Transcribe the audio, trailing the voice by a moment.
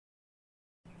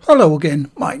Hello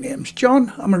again, my name's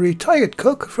John. I'm a retired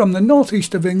cook from the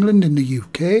northeast of England in the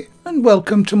UK, and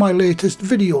welcome to my latest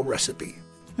video recipe.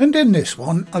 And in this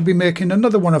one I'll be making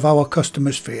another one of our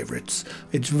customers' favourites.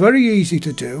 It's very easy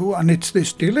to do, and it's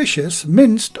this delicious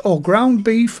minced or ground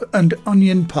beef and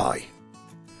onion pie.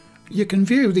 You can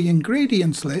view the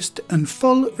ingredients list and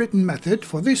full written method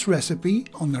for this recipe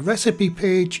on the recipe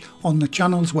page on the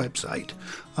channel's website.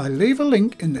 I'll leave a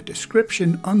link in the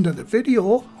description under the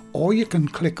video, or you can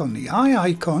click on the eye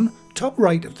icon top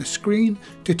right of the screen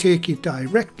to take you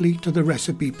directly to the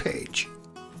recipe page.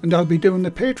 And I'll be doing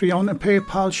the Patreon and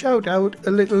PayPal shout out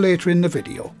a little later in the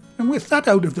video. And with that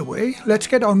out of the way, let's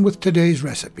get on with today's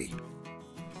recipe.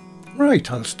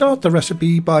 Right, I'll start the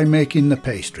recipe by making the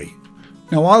pastry.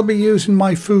 Now I'll be using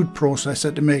my food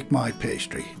processor to make my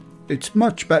pastry. It's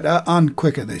much better and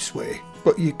quicker this way,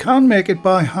 but you can make it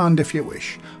by hand if you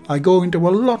wish. I go into a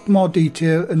lot more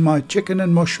detail in my chicken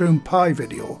and mushroom pie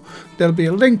video. There'll be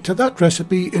a link to that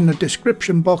recipe in the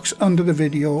description box under the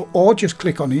video, or just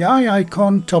click on the eye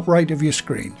icon top right of your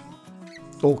screen.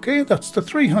 Okay, that's the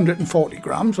 340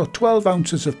 grams or 12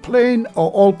 ounces of plain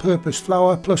or all-purpose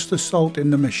flour plus the salt in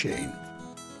the machine.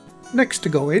 Next to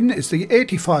go in is the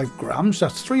 85 grams,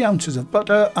 that's 3 ounces of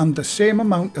butter and the same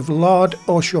amount of lard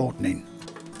or shortening.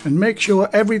 And make sure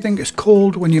everything is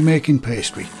cold when you're making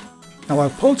pastry. Now I'll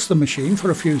pulse the machine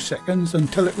for a few seconds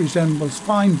until it resembles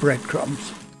fine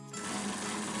breadcrumbs.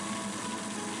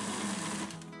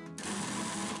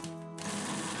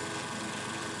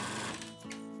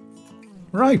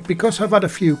 Right, because I've had a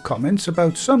few comments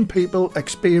about some people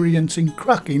experiencing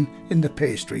cracking in the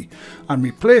pastry, I'm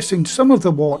replacing some of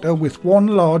the water with one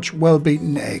large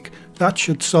well-beaten egg. That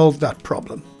should solve that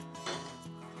problem.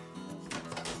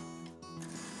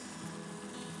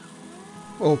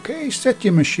 Okay, set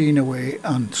your machine away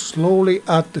and slowly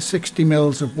add the 60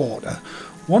 ml of water.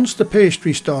 Once the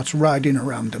pastry starts riding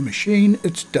around the machine,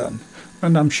 it's done.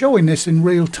 And I'm showing this in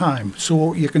real time,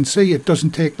 so you can see it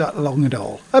doesn't take that long at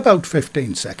all, about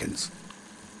 15 seconds.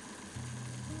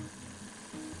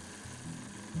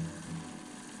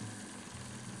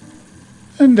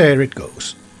 And there it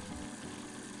goes.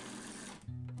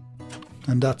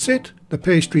 And that's it, the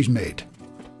pastry's made.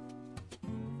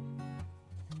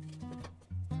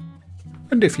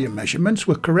 And if your measurements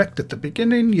were correct at the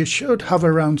beginning, you should have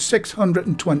around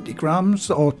 620 grams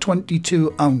or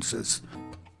 22 ounces.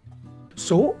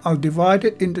 So I'll divide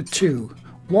it into two,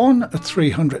 one at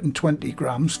 320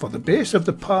 grams for the base of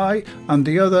the pie and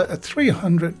the other at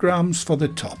 300 grams for the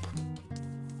top.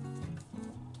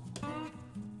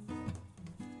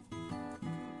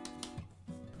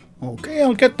 Okay,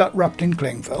 I'll get that wrapped in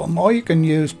cling film, or you can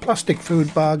use plastic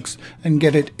food bags and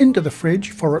get it into the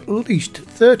fridge for at least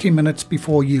 30 minutes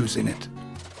before using it.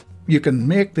 You can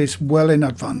make this well in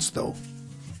advance though.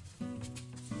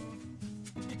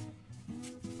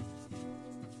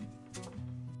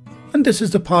 And this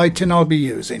is the pie tin I'll be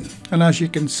using, and as you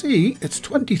can see it's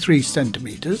 23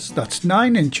 centimeters, that's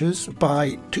 9 inches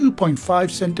by 2.5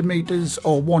 centimeters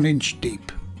or 1 inch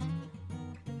deep.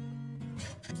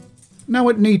 Now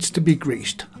it needs to be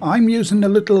greased. I'm using a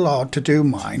little lard to do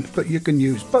mine, but you can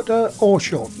use butter or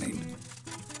shortening.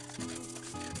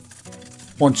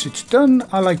 Once it's done,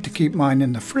 I like to keep mine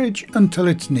in the fridge until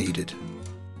it's needed.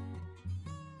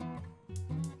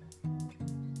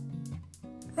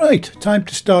 Right, time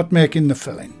to start making the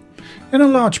filling. In a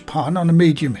large pan on a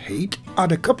medium heat,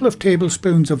 add a couple of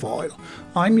tablespoons of oil.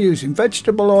 I'm using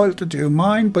vegetable oil to do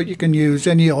mine, but you can use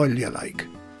any oil you like.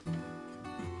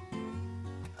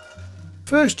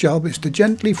 First job is to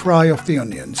gently fry off the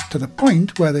onions to the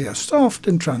point where they are soft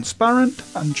and transparent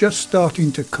and just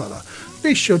starting to colour.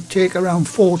 This should take around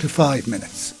 4 to 5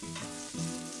 minutes.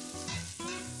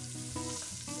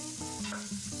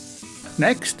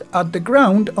 Next, add the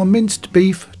ground or minced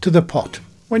beef to the pot.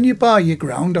 When you buy your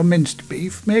ground or minced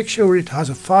beef, make sure it has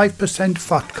a 5%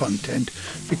 fat content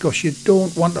because you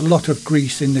don't want a lot of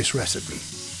grease in this recipe.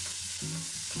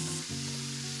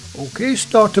 Okay,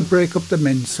 start to break up the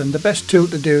mince, and the best tool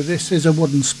to do this is a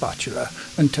wooden spatula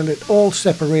until it all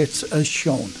separates as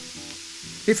shown.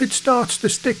 If it starts to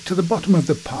stick to the bottom of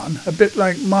the pan, a bit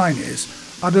like mine is,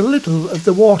 add a little of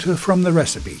the water from the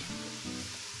recipe.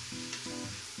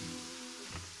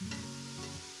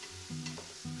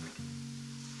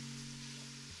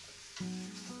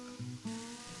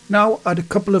 Now add a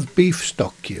couple of beef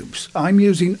stock cubes. I'm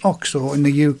using OXO in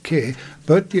the UK,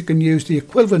 but you can use the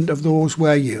equivalent of those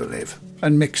where you live,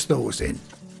 and mix those in.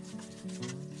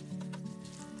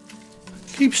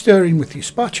 Keep stirring with your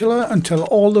spatula until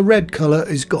all the red colour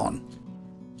is gone.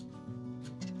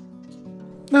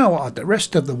 Now add the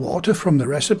rest of the water from the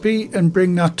recipe and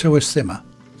bring that to a simmer.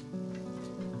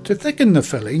 To thicken the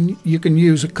filling, you can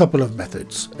use a couple of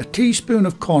methods. A teaspoon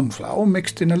of corn flour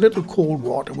mixed in a little cold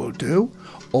water will do,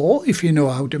 or if you know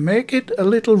how to make it, a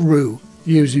little roux,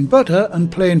 using butter and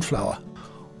plain flour.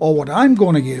 Or what I'm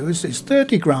going to use is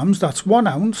 30 grams, that's 1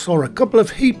 ounce, or a couple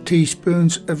of heaped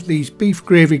teaspoons of these beef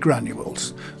gravy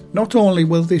granules. Not only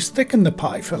will this thicken the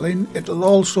pie filling, it'll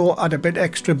also add a bit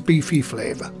extra beefy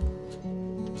flavour.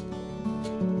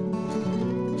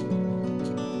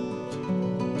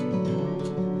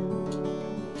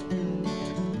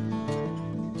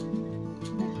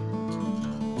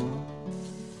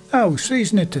 Now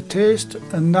season it to taste,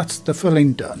 and that's the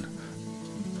filling done.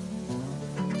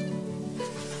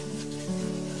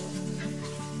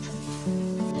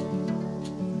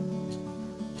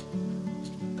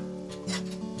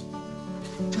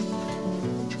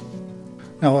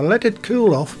 Now I'll let it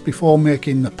cool off before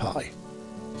making the pie.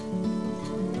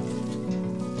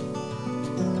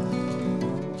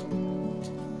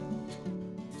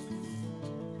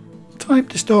 Time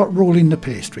to start rolling the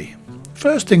pastry.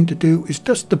 First thing to do is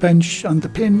dust the bench and the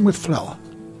pin with flour.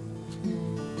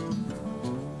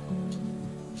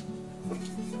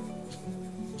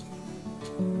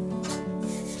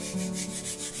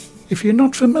 If you're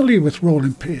not familiar with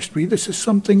rolling pastry, this is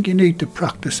something you need to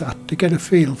practice at to get a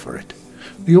feel for it.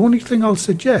 The only thing I'll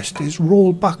suggest is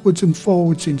roll backwards and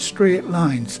forwards in straight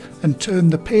lines and turn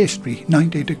the pastry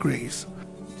 90 degrees.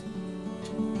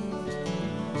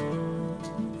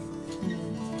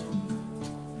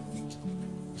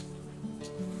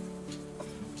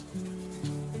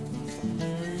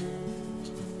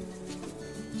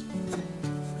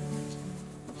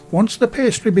 Once the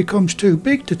pastry becomes too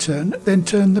big to turn, then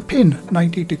turn the pin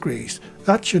 90 degrees.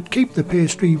 That should keep the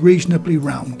pastry reasonably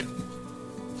round.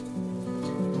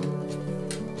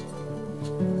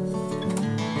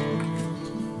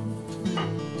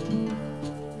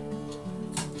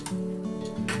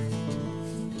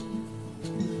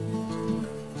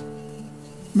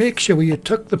 Make sure you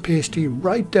tuck the pastry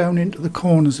right down into the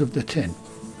corners of the tin.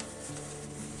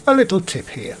 A little tip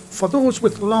here, for those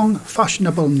with long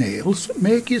fashionable nails,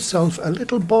 make yourself a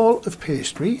little ball of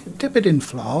pastry, dip it in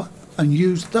flour and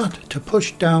use that to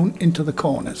push down into the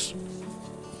corners.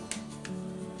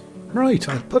 Right,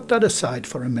 I'll put that aside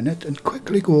for a minute and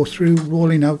quickly go through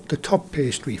rolling out the top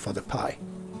pastry for the pie.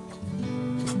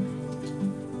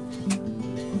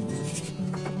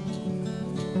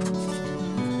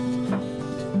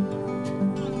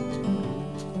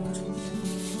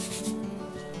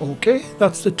 Okay,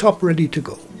 that's the top ready to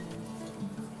go.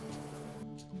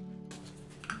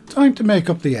 Time to make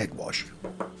up the egg wash.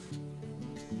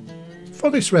 For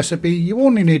this recipe you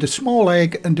only need a small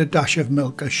egg and a dash of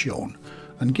milk as shown,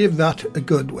 and give that a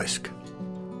good whisk.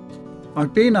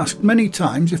 I've been asked many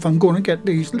times if I'm going to get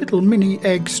these little mini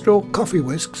egg stroke coffee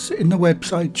whisks in the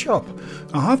website shop.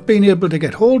 I have been able to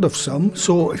get hold of some,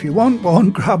 so if you want one,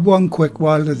 grab one quick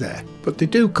while they're there, but they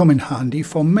do come in handy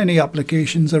for many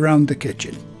applications around the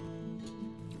kitchen.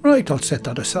 Right, I'll set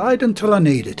that aside until I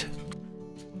need it.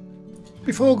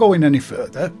 Before going any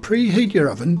further, preheat your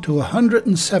oven to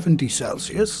 170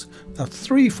 Celsius, that's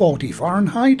 340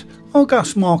 Fahrenheit or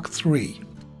gas mark 3.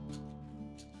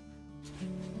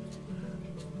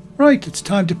 Right, it's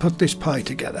time to put this pie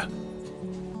together.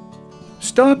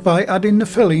 Start by adding the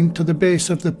filling to the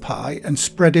base of the pie and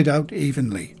spread it out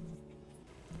evenly.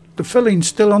 The filling's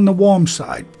still on the warm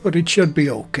side, but it should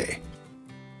be okay.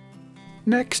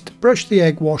 Next, brush the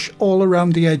egg wash all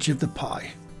around the edge of the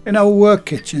pie. In our work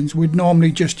kitchens we'd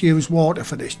normally just use water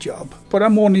for this job, but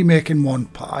I'm only making one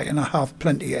pie and I have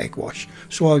plenty egg wash,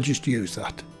 so I'll just use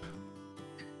that.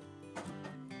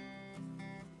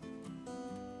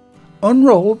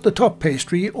 Unroll the top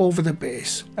pastry over the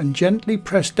base and gently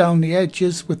press down the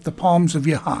edges with the palms of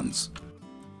your hands.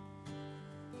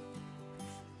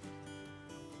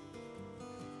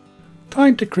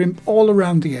 Time to crimp all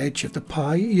around the edge of the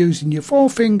pie using your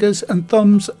forefingers and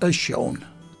thumbs as shown.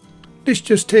 This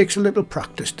just takes a little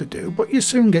practice to do, but you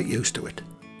soon get used to it.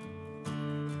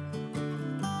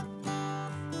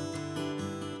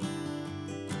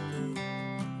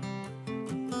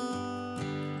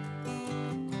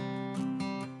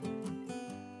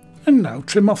 And now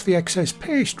trim off the excess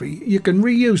pastry. You can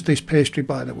reuse this pastry,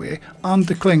 by the way, and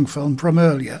the cling film from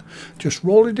earlier. Just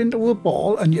roll it into a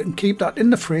ball and you can keep that in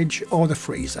the fridge or the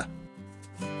freezer.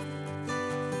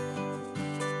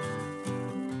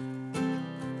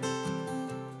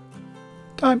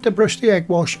 Time to brush the egg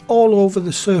wash all over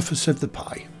the surface of the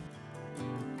pie.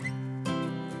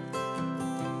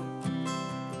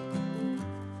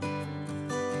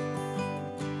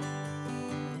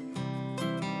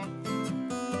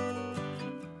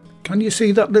 Can you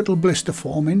see that little blister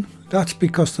forming? That's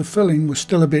because the filling was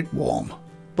still a bit warm,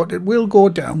 but it will go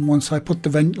down once I put the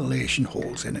ventilation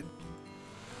holes in it.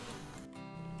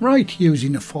 Right,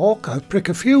 using a fork I'll prick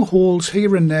a few holes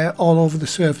here and there all over the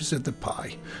surface of the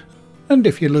pie, and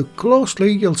if you look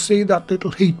closely you'll see that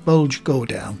little heat bulge go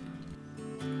down.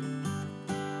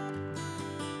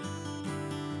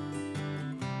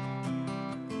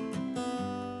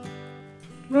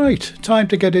 Right, time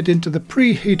to get it into the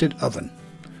preheated oven.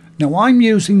 Now I'm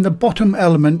using the bottom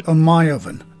element on my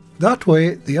oven. That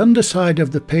way the underside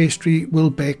of the pastry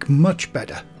will bake much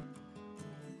better.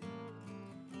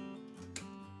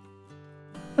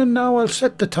 And now I'll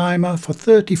set the timer for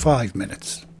 35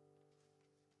 minutes.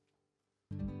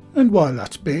 And while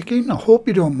that's baking, I hope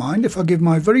you don't mind if I give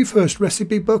my very first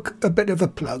recipe book a bit of a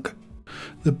plug.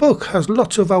 The book has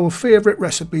lots of our favourite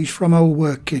recipes from our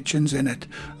work kitchens in it,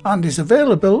 and is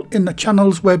available in the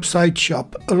channel's website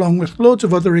shop along with loads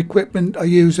of other equipment I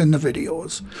use in the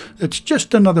videos. It's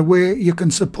just another way you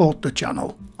can support the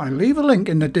channel. I'll leave a link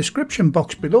in the description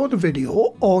box below the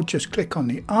video, or just click on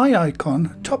the eye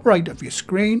icon top right of your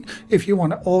screen if you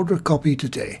want to order a copy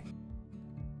today.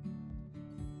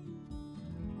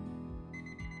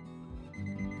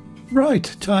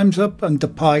 Right, time's up and the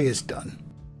pie is done.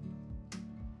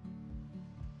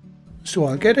 So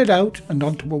I'll get it out and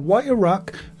onto a wire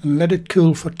rack and let it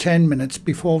cool for 10 minutes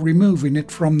before removing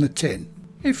it from the tin.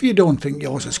 If you don't think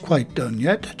yours is quite done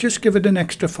yet, just give it an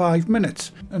extra 5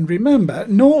 minutes. And remember,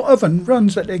 no oven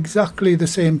runs at exactly the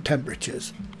same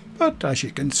temperatures. But as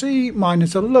you can see, mine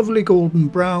is a lovely golden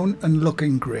brown and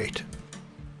looking great.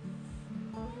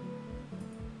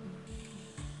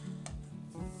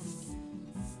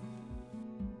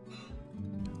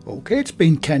 Okay, it's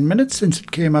been 10 minutes since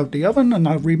it came out the oven, and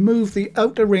I'll remove the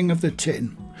outer ring of the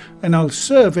tin and I'll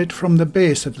serve it from the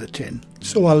base of the tin,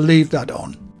 so I'll leave that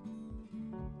on.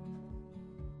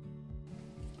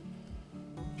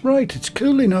 Right, it's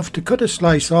cool enough to cut a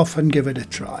slice off and give it a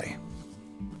try.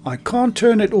 I can't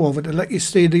turn it over to let you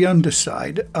see the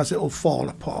underside as it'll fall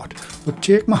apart, but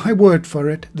take my word for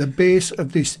it, the base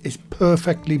of this is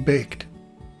perfectly baked.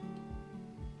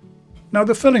 Now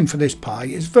the filling for this pie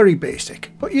is very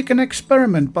basic, but you can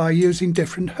experiment by using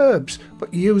different herbs,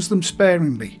 but use them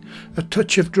sparingly. A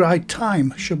touch of dried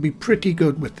thyme should be pretty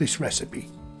good with this recipe.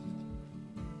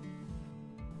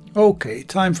 Okay,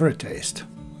 time for a taste.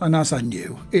 And as I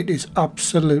knew, it is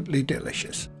absolutely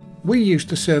delicious. We used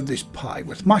to serve this pie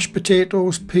with mashed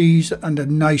potatoes, peas and a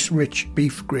nice rich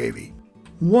beef gravy.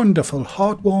 Wonderful,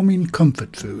 heartwarming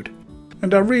comfort food.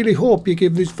 And I really hope you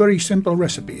give this very simple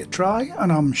recipe a try,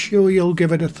 and I'm sure you'll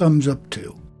give it a thumbs up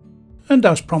too. And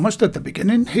as promised at the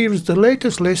beginning, here is the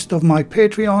latest list of my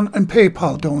Patreon and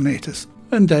PayPal donators.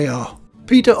 And they are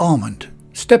Peter Armand,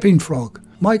 Stepping Frog,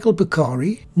 Michael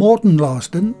Bakari, Morton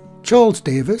Larsden, Charles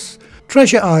Davis,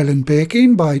 Treasure Island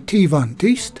Baking by T. Van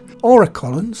Diest, Aura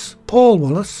Collins, Paul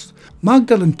Wallace,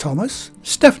 Magdalene Thomas,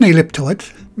 Stephanie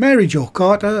Liptoet, Mary Jo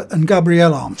Carter and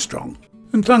Gabrielle Armstrong.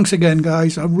 And thanks again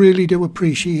guys, I really do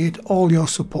appreciate all your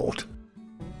support.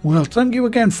 Well, thank you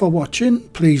again for watching.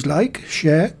 Please like,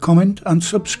 share, comment and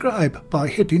subscribe by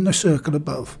hitting the circle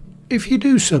above. If you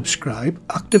do subscribe,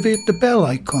 activate the bell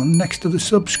icon next to the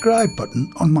subscribe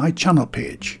button on my channel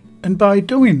page. And by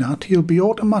doing that, you'll be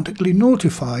automatically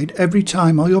notified every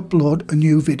time I upload a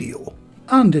new video.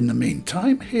 And in the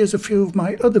meantime, here's a few of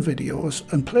my other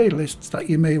videos and playlists that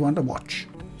you may want to watch.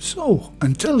 So,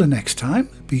 until the next time,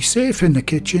 be safe in the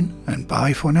kitchen and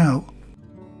bye for now.